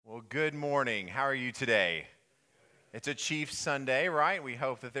Good morning. How are you today? It's a Chiefs Sunday, right? We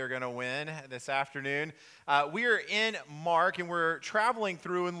hope that they're going to win this afternoon. We are in Mark, and we're traveling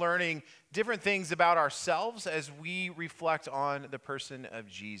through and learning different things about ourselves as we reflect on the person of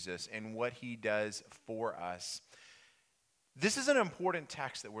Jesus and what he does for us. This is an important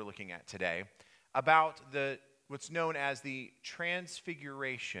text that we're looking at today about what's known as the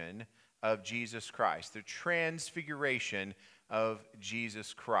Transfiguration of Jesus Christ, the Transfiguration of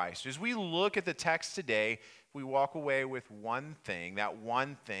Jesus Christ. As we look at the text today, we walk away with one thing. That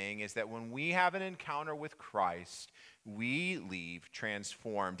one thing is that when we have an encounter with Christ, we leave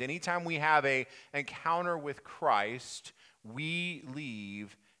transformed. Anytime we have an encounter with Christ, we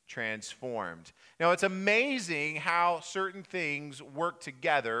leave transformed. Now, it's amazing how certain things work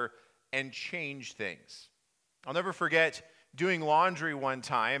together and change things. I'll never forget doing laundry one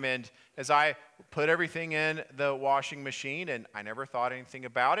time, and as I put everything in the washing machine, and I never thought anything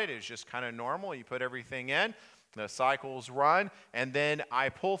about it. It was just kind of normal. You put everything in, the cycles run, and then I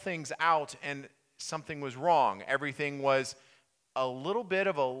pull things out, and something was wrong. Everything was a little bit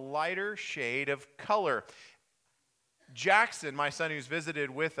of a lighter shade of color. Jackson, my son who's visited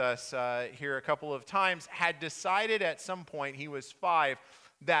with us here a couple of times, had decided at some point, he was 5,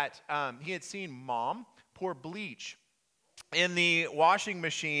 that he had seen Mom pour bleach in the washing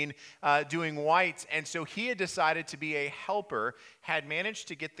machine doing whites, and so he had decided to be a helper, had managed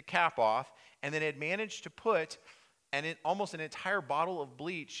to get the cap off, and then had managed to put almost an entire bottle of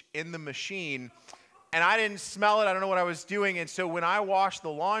bleach in the machine, and I didn't smell it, I don't know what I was doing, and so when I washed the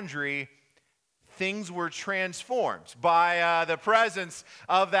laundry, things were transformed by the presence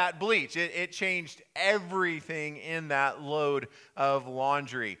of that bleach. It changed everything in that load of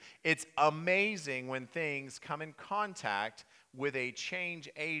laundry. It's amazing when things come in contact with a change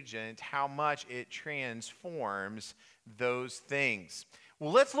agent, how much it transforms those things.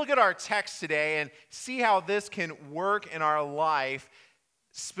 Well, let's look at our text today and see how this can work in our life,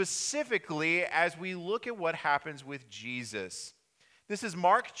 specifically as we look at what happens with Jesus. This is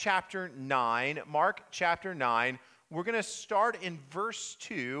Mark chapter 9. Mark chapter 9. We're going to start in verse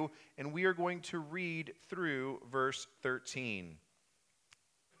 2, and we are going to read through verse 13.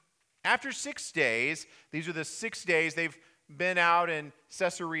 After 6 days, these are the 6 days they've been out in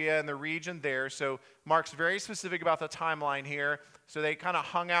Caesarea and the region there, so Mark's very specific about the timeline here. So they kind of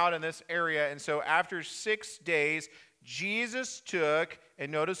hung out in this area, and so after 6 days, Jesus took,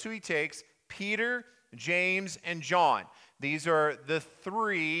 and notice who he takes, Peter, James, and John. These are the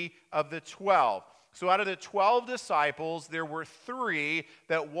 3 of the 12. So out of the 12 disciples, there were 3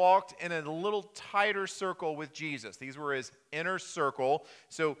 that walked in a little tighter circle with Jesus. These were his inner circle.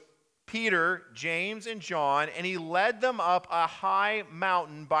 So Peter, James, and John, and he led them up a high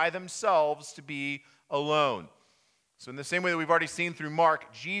mountain by themselves to be alone. So in the same way that we've already seen through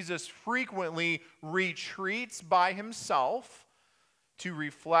Mark, Jesus frequently retreats by himself to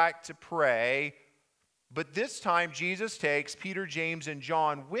reflect, to pray. But this time, Jesus takes Peter, James, and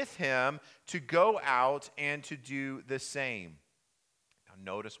John with him to go out and to do the same. Now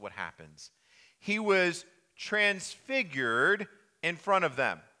notice what happens. He was transfigured in front of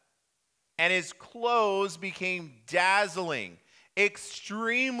them, and his clothes became dazzling,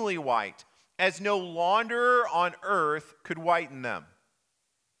 extremely white, as no launderer on earth could whiten them.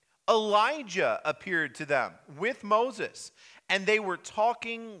 Elijah appeared to them with Moses, and they were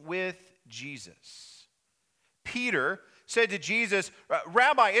talking with Jesus. Peter said to Jesus,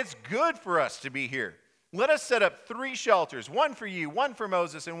 "Rabbi, it's good for us to be here. Let us set up 3 shelters, one for you, one for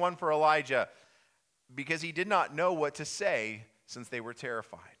Moses, and one for Elijah," because he did not know what to say since they were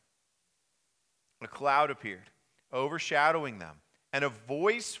terrified. A cloud appeared, overshadowing them, and a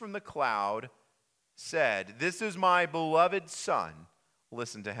voice from the cloud said, "This is my beloved Son,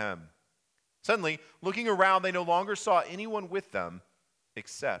 listen to him." Suddenly, looking around, they no longer saw anyone with them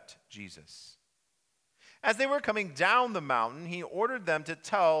except Jesus. As they were coming down the mountain, he ordered them to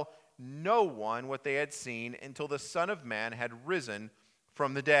tell no one what they had seen until the Son of Man had risen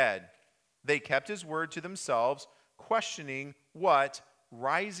from the dead. They kept his word to themselves, questioning what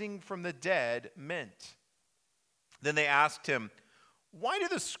rising from the dead meant. Then they asked him, "Why do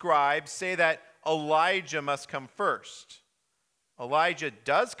the scribes say that Elijah must come first?" "Elijah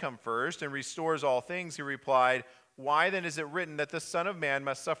does come first and restores all things," he replied. "Why then is it written that the Son of Man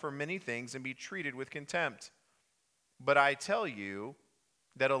must suffer many things and be treated with contempt? But I tell you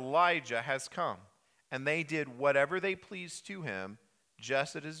that Elijah has come, and they did whatever they pleased to him,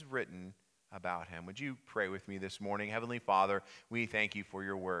 just as it is written about him." Would you pray with me this morning? Heavenly Father, we thank you for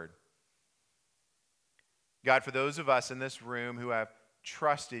your word. God, for those of us in this room who have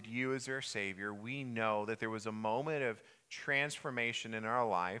trusted you as our Savior, we know that there was a moment of transformation in our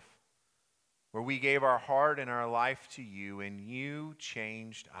life where we gave our heart and our life to you, and you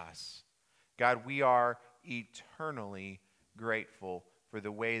changed us. God, we are eternally grateful for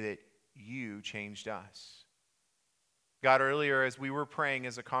the way that you changed us. God, earlier as we were praying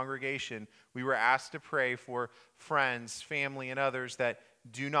as a congregation, we were asked to pray for friends, family, and others that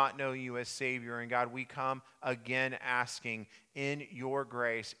do not know you as Savior. And God, we come again asking in your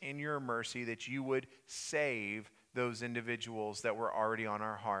grace, in your mercy, that you would save those individuals that were already on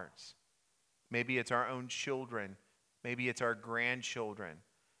our hearts. Maybe it's our own children. Maybe it's our grandchildren.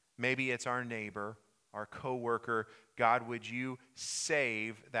 Maybe it's our neighbor, our coworker. God, would you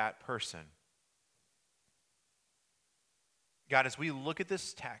save that person? God, as we look at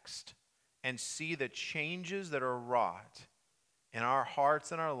this text and see the changes that are wrought in our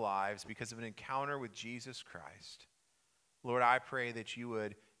hearts and our lives because of an encounter with Jesus Christ, Lord, I pray that you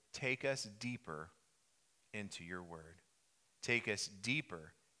would take us deeper into your word. Take us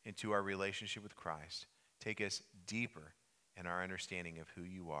deeper into our relationship with Christ. Take us deeper in our understanding of who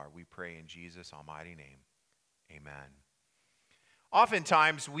you are. We pray in Jesus' almighty name. Amen.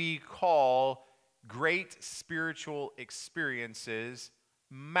 Oftentimes we call great spiritual experiences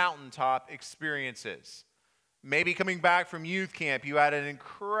mountaintop experiences. Maybe coming back from youth camp, you had an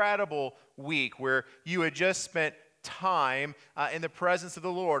incredible week where you had just spent time in the presence of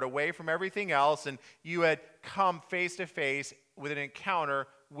the Lord, away from everything else, and you had come face to face with an encounter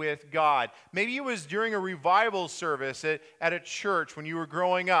with God. Maybe it was during a revival service at a church when you were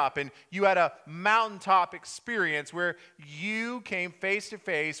growing up, and you had a mountaintop experience where you came face to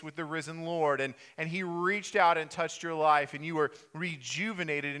face with the risen Lord, and he reached out and touched your life, and you were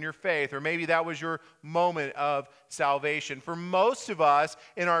rejuvenated in your faith. Or maybe that was your moment of salvation. For most of us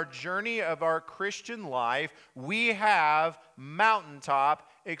in our journey of our Christian life, we have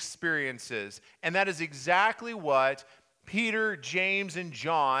mountaintop experiences, and that is exactly what Peter, James, and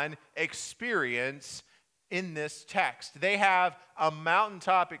John experience in this text. They have a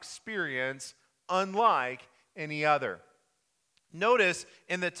mountaintop experience unlike any other. Notice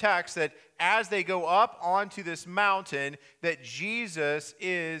in the text that as they go up onto this mountain, that Jesus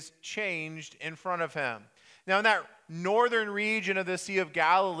is changed in front of him. Now, in that northern region of the Sea of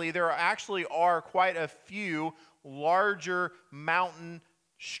Galilee, there actually are quite a few larger mountain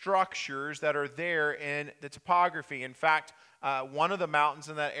structures that are there in the topography. In fact, one of the mountains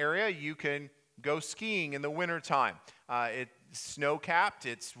in that area, you can go skiing in the wintertime. It's snow-capped.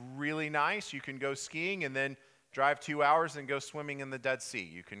 It's really nice. You can go skiing and then drive 2 hours and go swimming in the Dead Sea.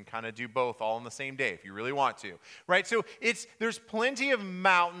 You can kind of do both all in the same day if you really want to, right? So there's plenty of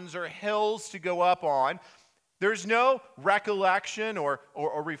mountains or hills to go up on. There's no recollection or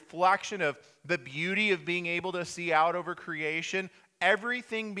reflection of the beauty of being able to see out over creation.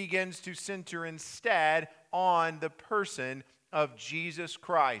 Everything begins to center instead on the person of Jesus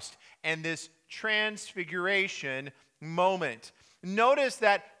Christ and this transfiguration moment. Notice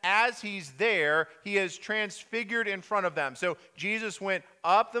that as he's there, he is transfigured in front of them. So Jesus went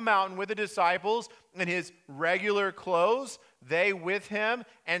up the mountain with the disciples in his regular clothes, they with him,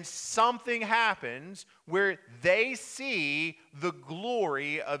 and something happens where they see the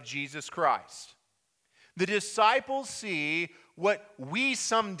glory of Jesus Christ. The disciples see what we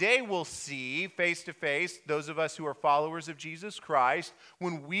someday will see face to face, those of us who are followers of Jesus Christ,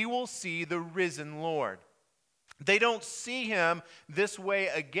 when we will see the risen Lord. They don't see him this way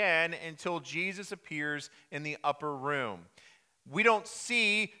again until Jesus appears in the upper room. We don't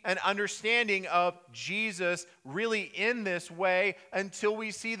see an understanding of Jesus really in this way until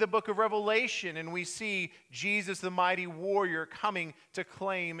we see the book of Revelation and we see Jesus, the mighty warrior, coming to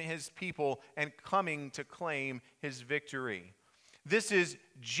claim his people and coming to claim his victory. This is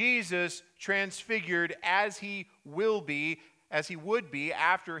Jesus transfigured as he would be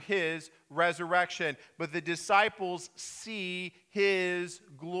after his resurrection. But the disciples see his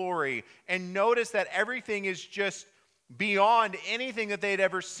glory. And notice that everything is just beyond anything that they'd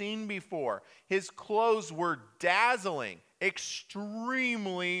ever seen before. His clothes were dazzling,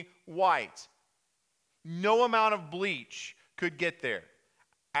 extremely white. No amount of bleach could get there.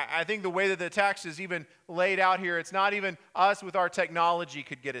 I think the way that the text is even laid out here, it's not even us with our technology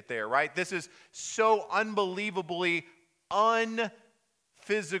could get it there, right? This is so unbelievably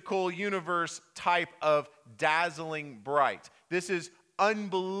unphysical universe type of dazzling bright. This is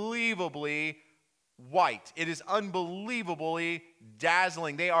unbelievably white. It is unbelievably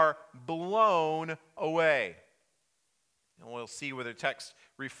dazzling. They are blown away. And we'll see where the text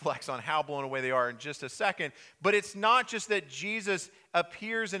reflects on how blown away they are in just a second. But it's not just that Jesus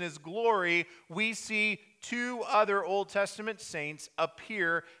appears in his glory. We see two other Old Testament saints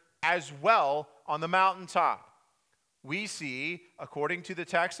appear as well on the mountaintop. We see, according to the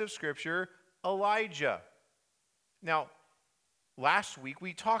text of Scripture, Elijah. Now, last week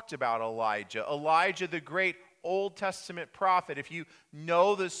we talked about Elijah. Elijah, the great Old Testament prophet. If you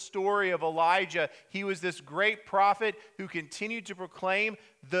know the story of Elijah, he was this great prophet who continued to proclaim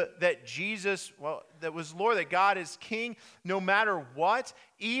that Jesus, that was Lord, that God is king, no matter what,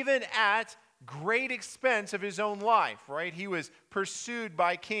 even at great expense of his own life, right? He was pursued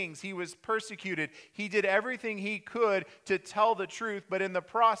by kings. He was persecuted. He did everything he could to tell the truth, but in the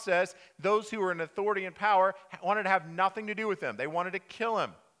process, those who were in authority and power wanted to have nothing to do with him. They wanted to kill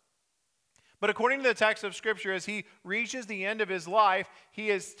him. But according to the text of Scripture, as he reaches the end of his life, he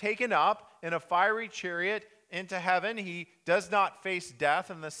is taken up in a fiery chariot into heaven. He does not face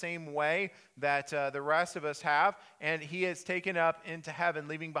death in the same way that the rest of us have. And he is taken up into heaven,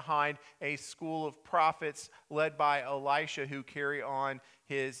 leaving behind a school of prophets led by Elisha who carry on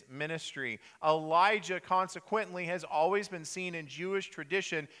his ministry. Elijah, consequently, has always been seen in Jewish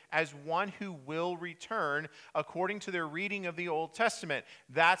tradition as one who will return according to their reading of the Old Testament.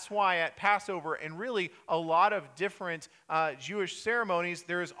 That's why at Passover and really a lot of different Jewish ceremonies,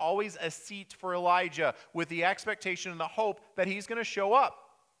 there is always a seat for Elijah with the expectation and the hope that he's going to show up,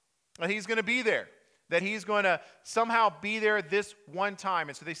 that he's going to be there, that he's going to somehow be there this one time.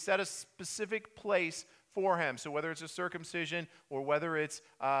 And so they set a specific place for him. So whether it's a circumcision or whether it's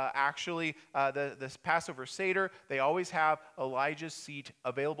actually the Passover Seder, they always have Elijah's seat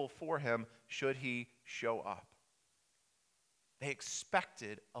available for him should he show up. They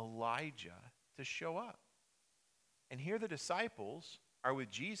expected Elijah to show up. And here the disciples are with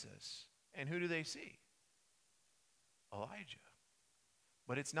Jesus, and who do they see? Elijah.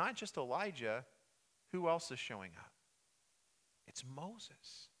 But it's not just Elijah. Who else is showing up? It's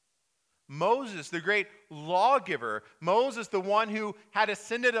Moses. Moses, the great lawgiver. Moses, the one who had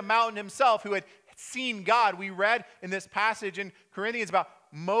ascended a mountain himself, who had seen God. We read in this passage in Corinthians about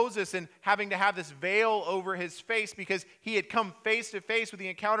Moses and having to have this veil over his face because he had come face to face with the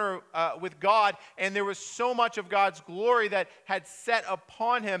encounter with God, and there was so much of God's glory that had set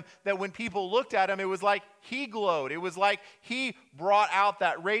upon him that when people looked at him, it was like he glowed. It was like he brought out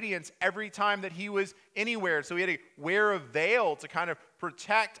that radiance every time that he was anywhere. So he had to wear a veil to kind of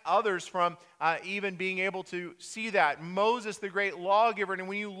protect others from even being able to see that. Moses, the great lawgiver. And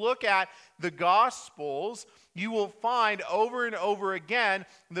when you look at the Gospels, you will find over and over again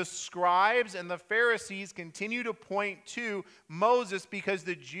the scribes and the Pharisees continue to point to Moses because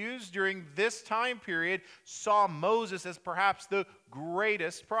the Jews during this time period saw Moses as perhaps the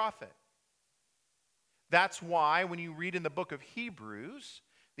greatest prophet. That's why when you read in the book of Hebrews,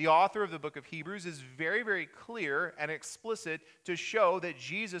 the author of the book of Hebrews is very, very clear and explicit to show that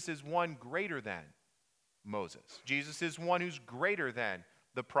Jesus is one greater than Moses. Jesus is one who's greater than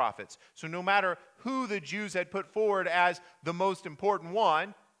the prophets. So no matter who the Jews had put forward as the most important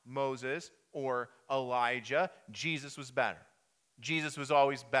one, Moses or Elijah, Jesus was better. Jesus was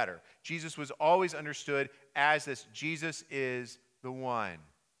always better. Jesus was always understood as this. Jesus is the one.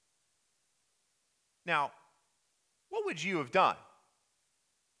 Now, what would you have done?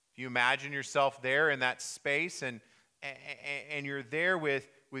 If you imagine yourself there in that space and you're there with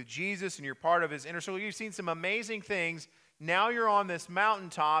Jesus and you're part of his inner circle, you've seen some amazing things. Now you're on this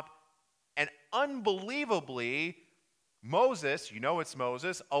mountaintop, and unbelievably, Moses, you know it's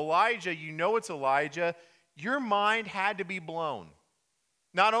Moses, Elijah, you know it's Elijah, your mind had to be blown.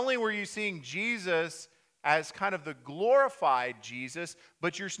 Not only were you seeing Jesus as kind of the glorified Jesus,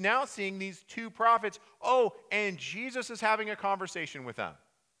 but you're now seeing these two prophets. Oh, and Jesus is having a conversation with them.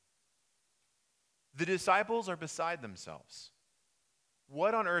 The disciples are beside themselves.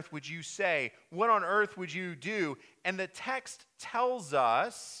 What on earth would you say? What on earth would you do? And the text tells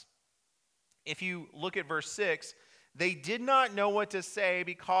us, if you look at verse 6, they did not know what to say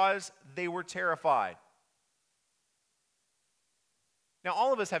because they were terrified. Now,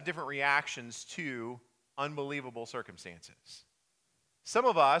 all of us have different reactions to unbelievable circumstances. Some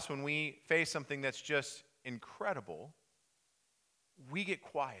of us, when we face something that's just incredible, we get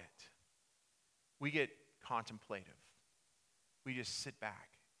quiet. We get contemplative. We just sit back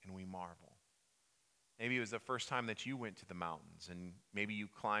and we marvel. Maybe it was the first time that you went to the mountains, and maybe you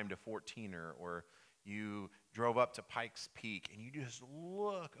climbed a 14er, or you drove up to Pikes Peak, and you just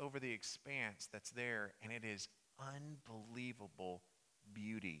look over the expanse that's there, and it is unbelievable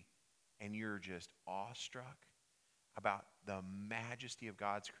beauty, and you're just awestruck about the majesty of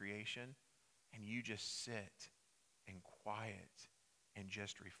God's creation, and you just sit and quiet and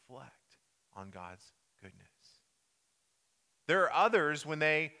just reflect on God's goodness. There are others, when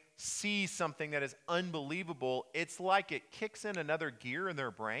they see something that is unbelievable, it's like it kicks in another gear in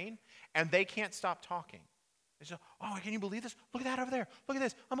their brain, and they can't stop talking. It's just, oh, can you believe this? Look at that over there. Look at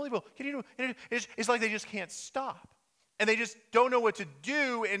this. Unbelievable. Can you do it? It's like they just can't stop. And they just don't know what to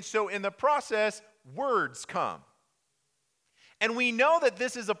do. And so in the process, words come. And we know that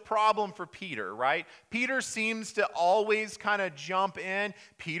this is a problem for Peter, right? Peter seems to always kind of jump in.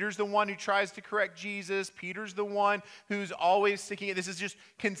 Peter's the one who tries to correct Jesus. Peter's the one who's always sticking it. This is just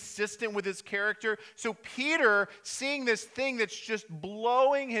consistent with his character. So Peter, seeing this thing that's just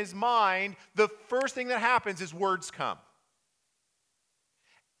blowing his mind, the first thing that happens is words come.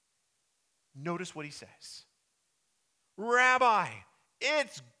 Notice what he says. Rabbi,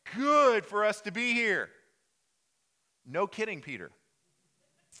 it's good for us to be here. No kidding, Peter.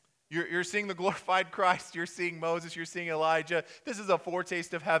 You're seeing the glorified Christ. You're seeing Moses. You're seeing Elijah. This is a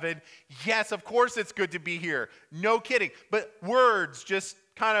foretaste of heaven. Yes, of course it's good to be here. No kidding. But words just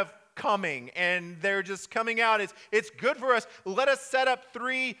kind of coming, and they're just coming out. It's good for us. Let us set up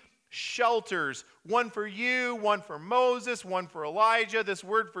 3 shelters. One for you, one for Moses, one for Elijah. This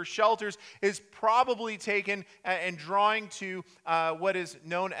word for shelters is probably taken and drawing to what is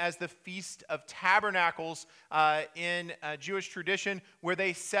known as the Feast of Tabernacles in Jewish tradition, where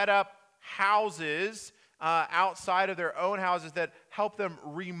they set up houses outside of their own houses that help them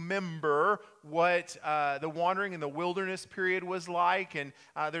remember what the wandering in the wilderness period was like. And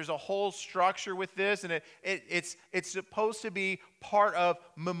there's a whole structure with this, and it's supposed to be part of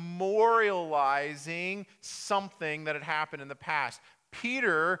memorializing something that had happened in the past.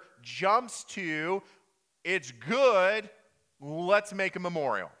 Peter jumps to, it's good, let's make a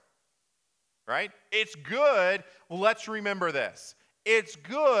memorial. Right? It's good, let's remember this. It's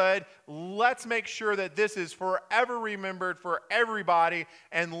good, let's make sure that this is forever remembered for everybody,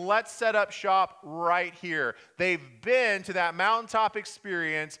 and let's set up shop right here. They've been to that mountaintop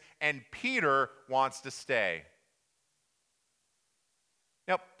experience, and Peter wants to stay.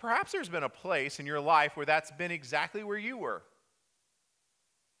 Now, perhaps there's been a place in your life where that's been exactly where you were.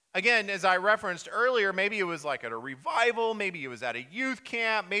 Again, as I referenced earlier, maybe it was like at a revival, maybe it was at a youth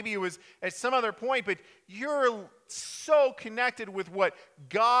camp, maybe it was at some other point, but you're so connected with what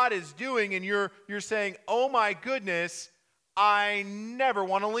God is doing, and you're saying, oh my goodness, I never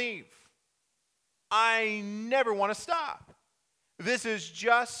want to leave. I never want to stop. This is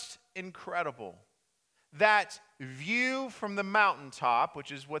just incredible. That view from the mountaintop,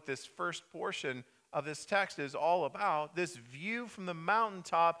 which is what this first portion of this text is all about, this view from the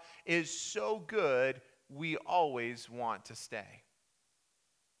mountaintop is so good, we always want to stay.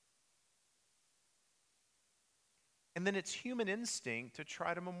 And then it's human instinct to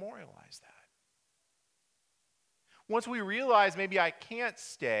try to memorialize that. Once we realize maybe I can't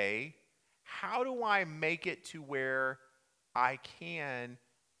stay, how do I make it to where I can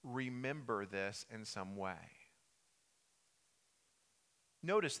remember this in some way?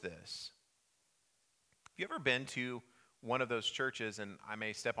 Notice this. Have you ever been to one of those churches, and I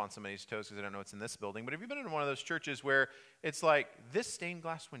may step on somebody's toes because I don't know what's in this building, but have you been in one of those churches where it's like this stained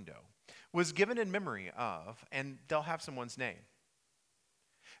glass window was given in memory of, and they'll have someone's name.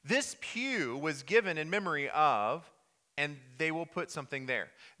 This pew was given in memory of, and they will put something there.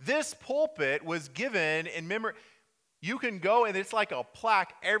 This pulpit was given in memory. You can go, and it's like a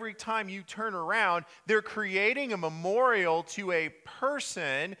plaque every time you turn around. They're creating a memorial to a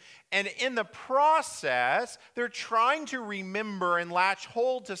person, and in the process, they're trying to remember and latch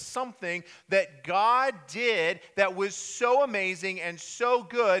hold to something that God did that was so amazing and so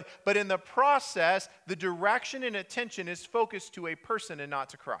good, but in the process, the direction and attention is focused to a person and not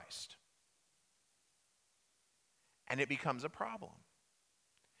to Christ. And it becomes a problem.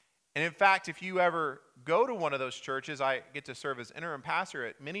 And in fact, if you ever go to one of those churches, I get to serve as interim pastor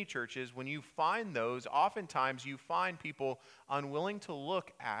at many churches. When you find those, oftentimes you find people unwilling to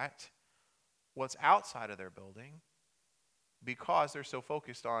look at what's outside of their building because they're so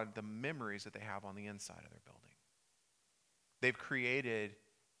focused on the memories that they have on the inside of their building. They've created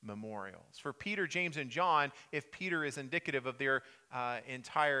memorials. For Peter, James, and John, if Peter is indicative of their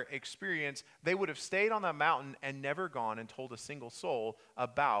entire experience, they would have stayed on the mountain and never gone and told a single soul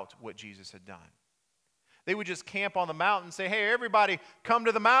about what Jesus had done. They would just camp on the mountain and say, hey, everybody, come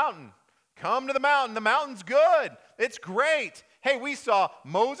to the mountain. Come to the mountain. The mountain's good. It's great. Hey, we saw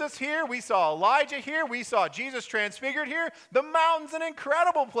Moses here. We saw Elijah here. We saw Jesus transfigured here. The mountain's an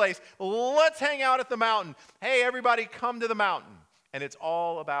incredible place. Let's hang out at the mountain. Hey, everybody, come to the mountain. And it's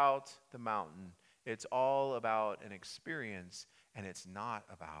all about the mountain. It's all about an experience, and it's not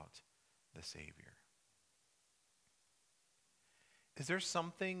about the Savior. Is there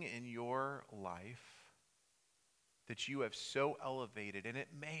something in your life that you have so elevated, and it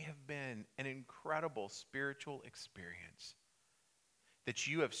may have been an incredible spiritual experience, that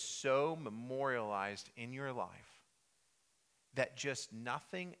you have so memorialized in your life that just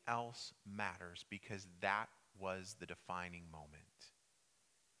nothing else matters because that was the defining moment?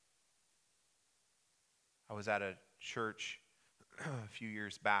 I was at a church a few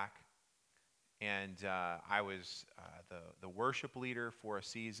years back, and I was the worship leader for a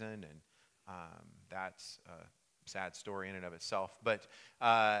season, and that's a sad story in and of itself. But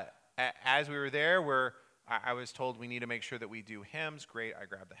as we were there, I was told we need to make sure that we do hymns. Great, I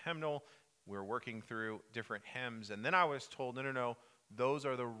grabbed the hymnal. We're working through different hymns, and then I was told, no, those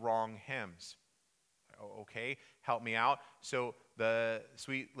are the wrong hymns. Okay, help me out. So the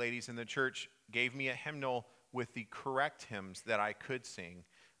sweet ladies in the church gave me a hymnal with the correct hymns that I could sing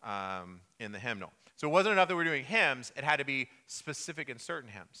in the hymnal. So it wasn't enough that we're doing hymns, it had to be specific in certain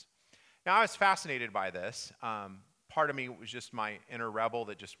hymns. Now, I was fascinated by this. Part of me was just my inner rebel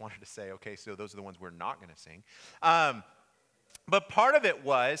that just wanted to say, okay, so those are the ones we're not going to sing. But part of it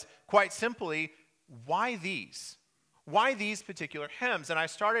was, quite simply, why these? Why these particular hymns? And I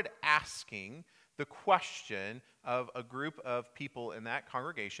started asking the question of a group of people in that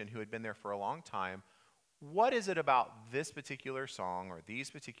congregation who had been there for a long time, what is it about this particular song or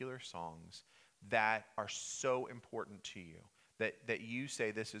these particular songs that are so important to you, that you say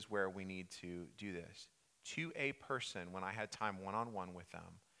this is where we need to do this? To a person, when I had time one-on-one with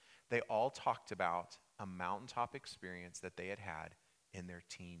them, they all talked about a mountaintop experience that they had had in their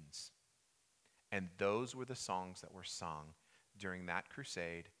teens. And those were the songs that were sung during that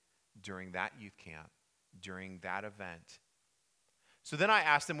crusade, during that youth camp, during that event. So then I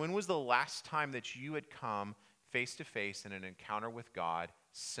asked them, when was the last time that you had come face to face in an encounter with God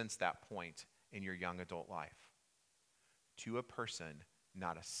since that point in your young adult life? To a person,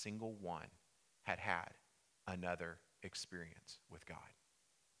 not a single one had had another experience with God.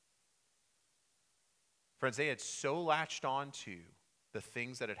 Friends, they had so latched on to the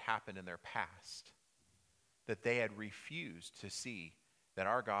things that had happened in their past that they had refused to see that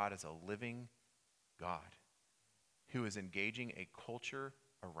our God is a living God who is engaging a culture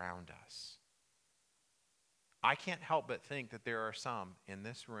around us. I can't help but think that there are some in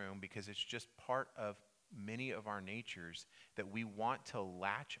this room, because it's just part of many of our natures, that we want to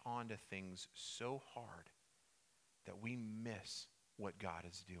latch on to things so hard that we miss what God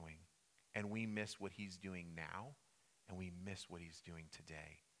is doing. And we miss what he's doing now, and we miss what he's doing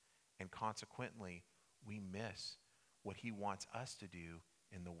today. And consequently, we miss what he wants us to do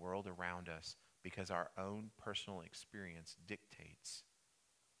in the world around us, because our own personal experience dictates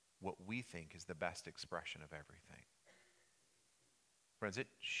what we think is the best expression of everything. Friends, it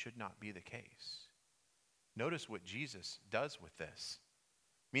should not be the case. Notice what Jesus does with this.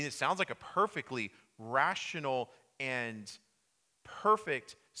 I mean, it sounds like a perfectly rational and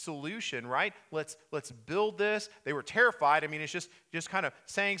perfect solution, right? Let's build this. They were terrified. I mean, it's just kind of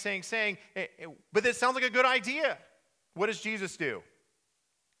saying. But it sounds like a good idea. What does Jesus do?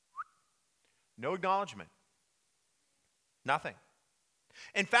 No acknowledgement. Nothing.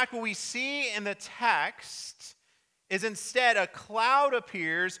 In fact, what we see in the text is instead a cloud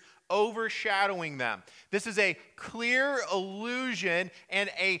appears overshadowing them. This is a clear allusion and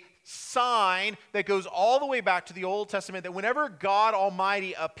a sign that goes all the way back to the Old Testament, that whenever God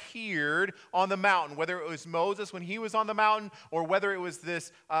Almighty appeared on the mountain, whether it was Moses when he was on the mountain, or whether it was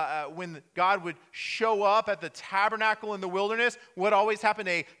this when God would show up at the tabernacle in the wilderness, what always happened?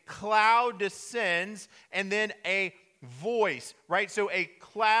 A cloud descends and then a voice, right? So a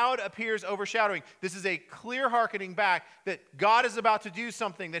cloud appears overshadowing. This is a clear hearkening back that God is about to do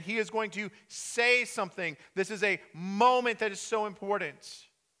something, that he is going to say something. This is a moment that is so important.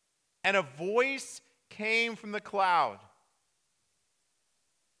 And a voice came from the cloud.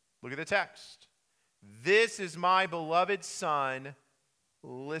 Look at the text. This is my beloved Son.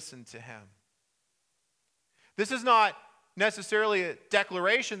 Listen to him. This is not necessarily a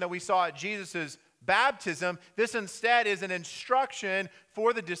declaration that we saw at Jesus' baptism. This instead is an instruction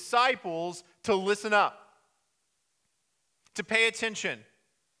for the disciples to listen up, to pay attention,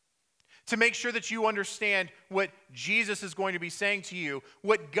 to make sure that you understand what Jesus is going to be saying to you.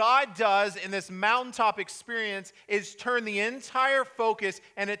 What God does in this mountaintop experience is turn the entire focus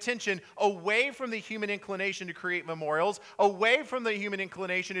and attention away from the human inclination to create memorials, away from the human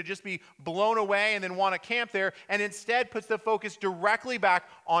inclination to just be blown away and then want to camp there, and instead puts the focus directly back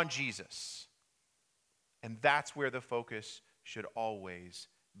on Jesus. And that's where the focus should always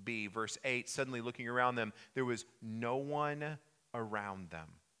be. Verse 8, suddenly looking around them, there was no one around them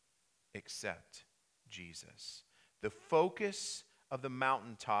except Jesus. The focus of the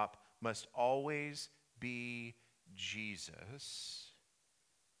mountaintop must always be Jesus.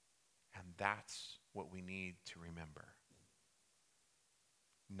 And that's what we need to remember.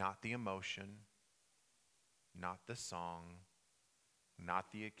 not the emotion, not the song,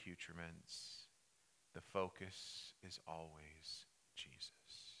 not the accoutrements. The focus is always Jesus.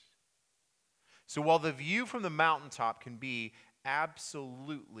 So while the view from the mountaintop can be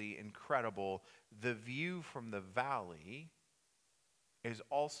absolutely incredible, the view from the valley is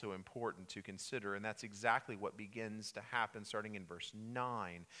also important to consider, and that's exactly what begins to happen starting in verse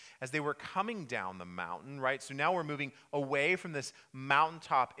 9. As they were coming down the mountain, right? So now we're moving away from this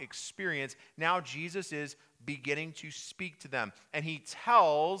mountaintop experience. Now Jesus is beginning to speak to them, and he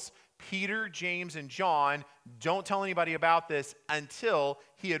tells Peter, James, and John, don't tell anybody about this until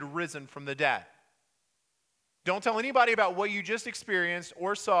he had risen from the dead. Don't tell anybody about what you just experienced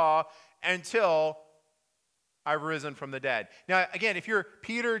or saw until I've risen from the dead. Now, again, if you're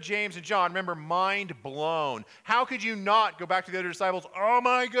Peter, James, and John, remember, mind blown. How could you not go back to the other disciples? Oh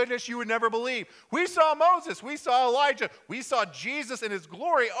my goodness, you would never believe. We saw Moses, we saw Elijah, we saw Jesus in his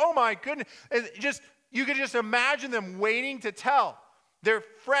glory. Oh my goodness. And you could just imagine them waiting to tell their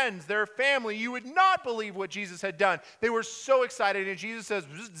friends, their family. You would not believe what Jesus had done. They were so excited, and Jesus says,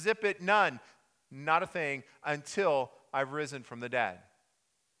 zip it, none. Not a thing until I've risen from the dead.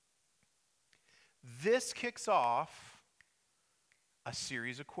 This kicks off a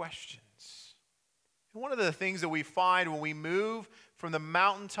series of questions. And one of the things that we find when we move from the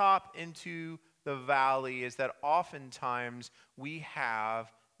mountaintop into the valley is that oftentimes we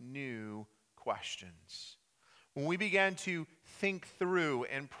have new questions. When we begin to think through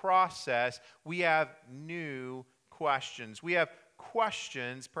and process, we have new questions. We have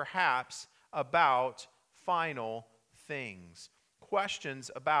questions perhaps about final things. Questions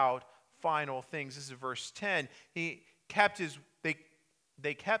about final things. This is verse 10. They kept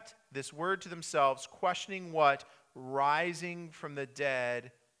this word to themselves, questioning what rising from the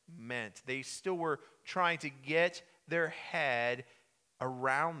dead meant. They still were trying to get their head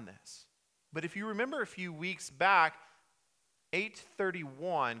around this. But if you remember a few weeks back,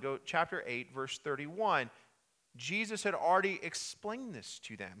 8:31, go chapter 8, verse 31, Jesus had already explained this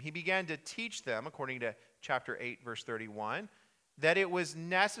to them. He began to teach them, according to chapter 8, verse 31, that it was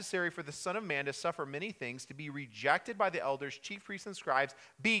necessary for the Son of Man to suffer many things, to be rejected by the elders, chief priests, and scribes,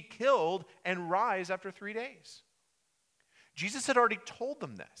 be killed, and rise after 3 days. Jesus had already told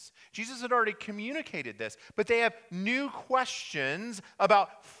them this. Jesus had already communicated this, but they have new questions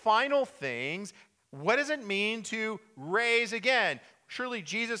about final things. What does it mean to raise again? Surely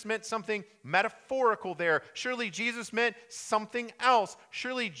Jesus meant something metaphorical there. Surely Jesus meant something else.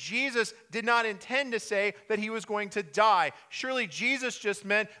 Surely Jesus did not intend to say that he was going to die. Surely Jesus just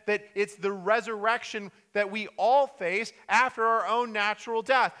meant that it's the resurrection that we all face after our own natural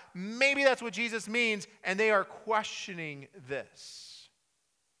death. Maybe that's what Jesus means, and they are questioning this.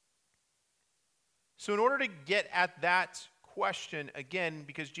 So in order to get at that question again,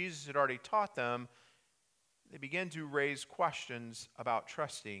 because Jesus had already taught them, they begin to raise questions about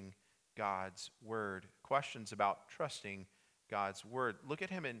trusting God's word. Questions about trusting God's word. Look at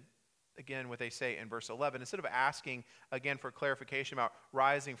him in, again, what they say in verse 11. Instead of asking, again, for clarification about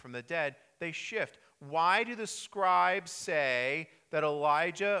rising from the dead, they shift. Why do the scribes say that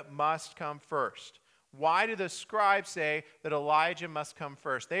Elijah must come first? Why do the scribes say that Elijah must come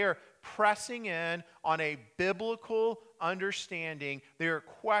first? They are pressing in on a biblical understanding. They are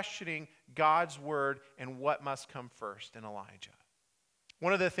questioning God's word and what must come first in Elijah.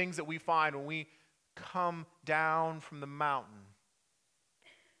 One of the things that we find when we come down from the mountain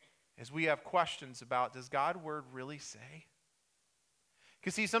is we have questions about, does God's word really say?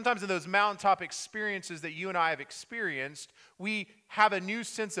 Because see, sometimes in those mountaintop experiences that you and I have experienced, we have a new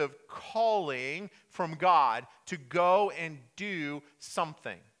sense of calling from God to go and do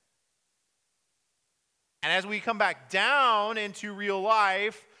something. And as we come back down into real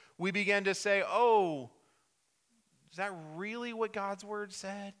life, we begin to say, oh, is that really what God's word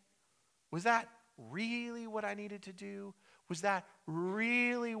said? Was that really what I needed to do? Was that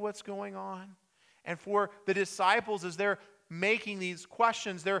really what's going on? And for the disciples, as they're making these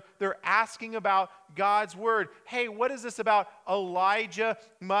questions, they're asking about God's word. Hey, what is this about Elijah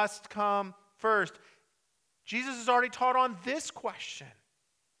must come first? Jesus has already taught on this question.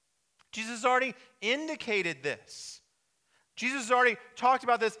 Jesus has already indicated this. Jesus has already talked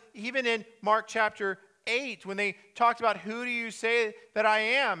about this even in Mark chapter 8 when they talked about who do you say that I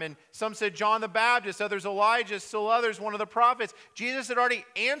am? And some said John the Baptist, others Elijah, still others one of the prophets. Jesus had already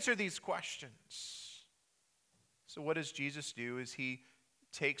answered these questions. So what does Jesus do is he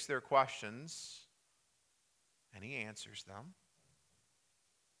takes their questions and he answers them.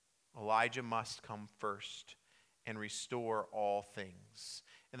 Elijah must come first. and restore all things.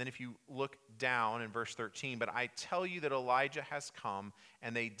 And then if you look down in verse 13, but I tell you that Elijah has come,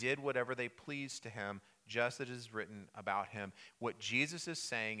 and they did whatever they pleased to him, just as it is written about him. What Jesus is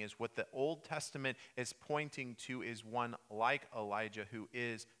saying is what the Old Testament is pointing to is one like Elijah, who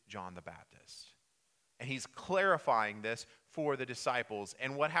is John the Baptist. And he's clarifying this for the disciples.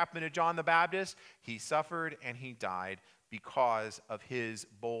 And what happened to John the Baptist? He suffered and he died because of his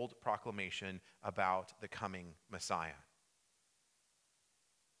bold proclamation about the coming Messiah.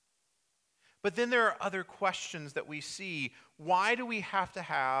 But then there are other questions that we see. Why do we have to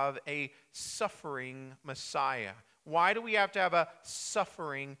have a suffering Messiah? Why do we have to have a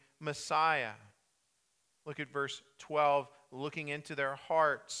suffering Messiah? Look at verse 12, looking into their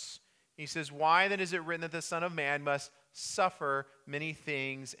hearts. He says, why then is it written that the Son of Man must suffer many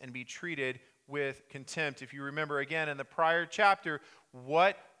things and be treated with contempt? If you remember again in the prior chapter,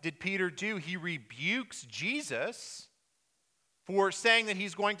 what did Peter do? He rebukes Jesus for saying that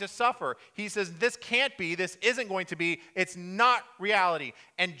he's going to suffer. He says, this can't be, this isn't going to be, it's not reality.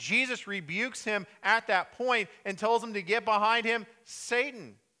 And Jesus rebukes him at that point and tells him to get behind him,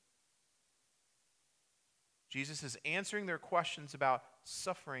 Satan. Jesus is answering their questions about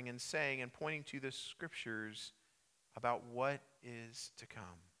suffering and saying and pointing to the scriptures about what is to come.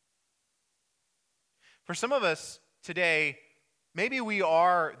 For some of us today, maybe we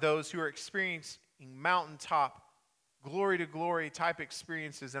are those who are experiencing mountaintop, glory to glory type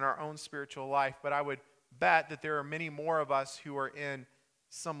experiences in our own spiritual life, but I would bet that there are many more of us who are in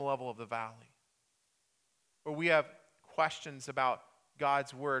some level of the valley, where we have questions about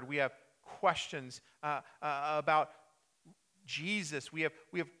God's word. We have questions about Jesus. We have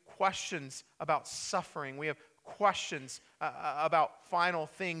questions about suffering. We have questions about final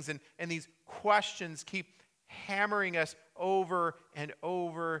things, and these questions keep hammering us over and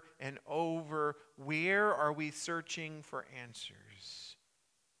over and over. Where are we searching for answers?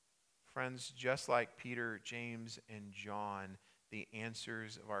 Friends, just like Peter, James, and John, the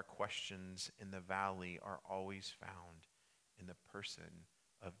answers of our questions in the valley are always found in the person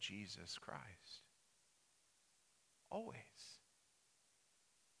of Jesus Christ. Always.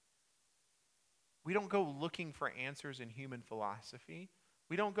 We don't go looking for answers in human philosophy.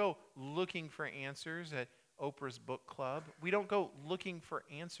 We don't go looking for answers at Oprah's book club. We don't go looking for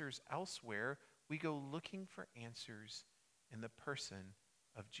answers elsewhere. We go looking for answers in the person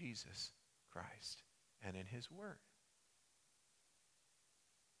of Jesus Christ and in his word.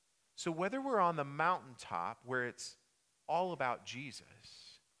 So whether we're on the mountaintop where it's all about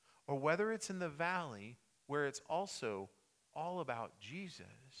Jesus, or whether it's in the valley where it's also all about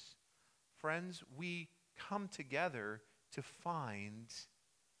Jesus, friends, we come together to find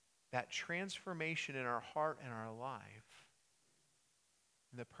that transformation in our heart and our life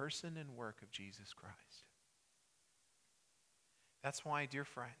in the person and work of Jesus Christ. That's why, dear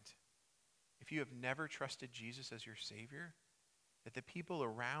friend, if you have never trusted Jesus as your Savior, that the people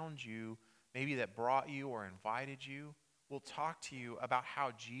around you, maybe that brought you or invited you, will talk to you about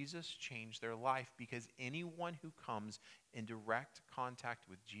how Jesus changed their life, because anyone who comes in direct contact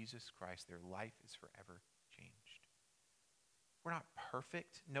with Jesus Christ, their life is forever changed. We're not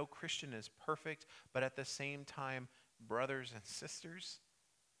perfect. No Christian is perfect. But at the same time, brothers and sisters,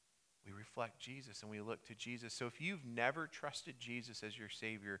 we reflect Jesus and we look to Jesus. So if you've never trusted Jesus as your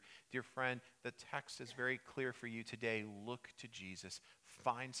Savior, dear friend, the text is very clear for you today. Look to Jesus.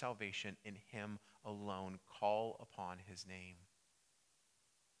 Find salvation in him alone. Call upon his name.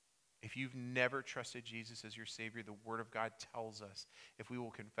 If you've never trusted Jesus as your Savior, the Word of God tells us if we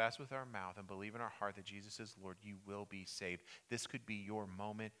will confess with our mouth and believe in our heart that Jesus is Lord, you will be saved. This could be your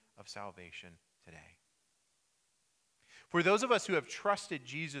moment of salvation today. For those of us who have trusted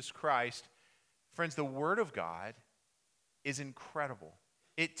Jesus Christ, friends, the Word of God is incredible.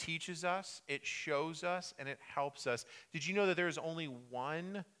 It teaches us, it shows us, and it helps us. Did you know that there is only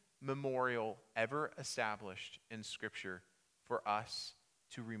one memorial ever established in Scripture for us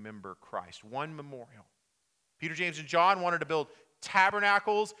to remember Christ? One memorial. Peter, James, and John wanted to build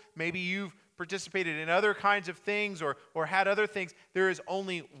tabernacles. Maybe you've participated in other kinds of things or had other things. There is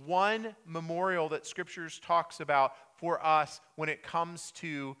only one memorial that Scriptures talks about for us when it comes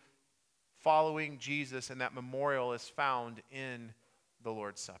to following Jesus, and that memorial is found in the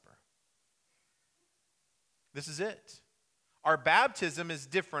Lord's Supper. This is it. Our baptism is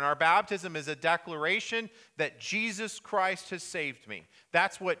different. Our baptism is a declaration that Jesus Christ has saved me.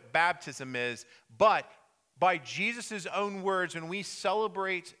 That's what baptism is. But by Jesus' own words, when we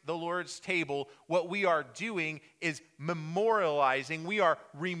celebrate the Lord's table, what we are doing is memorializing. We are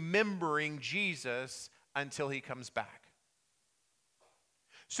remembering Jesus until he comes back.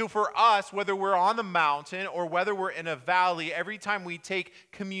 So for us, whether we're on the mountain or whether we're in a valley, every time we take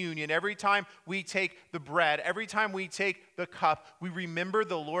communion, every time we take the bread, every time we take the cup, we remember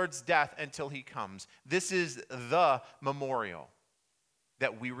the Lord's death until he comes. This is the memorial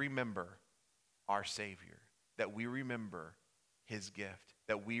that we remember our Savior, that we remember his gift,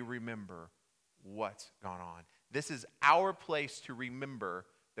 that we remember what's gone on. This is our place to remember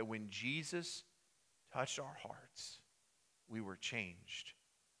that when Jesus touched our hearts, we were changed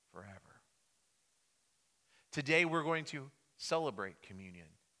forever. Today we're going to celebrate communion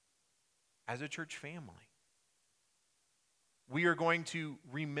as a church family. We are going to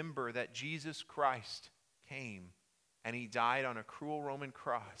remember that Jesus Christ came and he died on a cruel Roman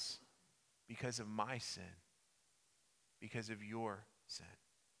cross because of my sin, because of your sin.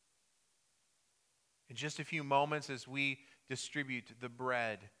 In just a few moments, as we distribute the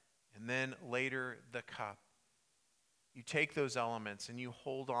bread and then later the cup, you take those elements and you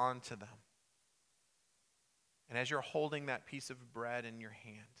hold on to them. And as you're holding that piece of bread in your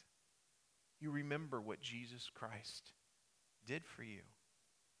hand, you remember what Jesus Christ did for you.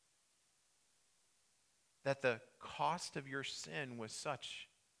 That the cost of your sin was such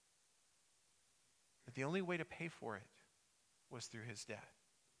that the only way to pay for it was through his death.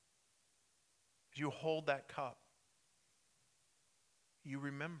 As you hold that cup, you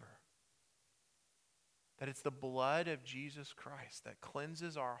remember that it's the blood of Jesus Christ that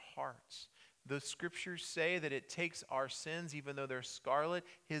cleanses our hearts. The scriptures say that it takes our sins, even though they're scarlet,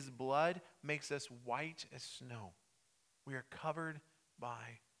 his blood makes us white as snow. We are covered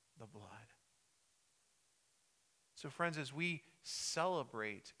by the blood. So friends, as we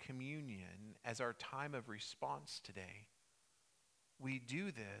celebrate communion as our time of response today, we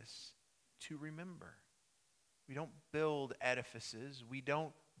do this to remember. We don't build edifices. We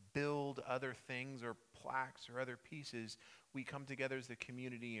don't build other things or plaques or other pieces. We come together as the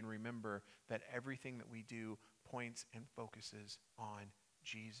community and remember that everything that we do points and focuses on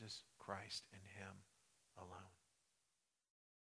Jesus Christ and him alone.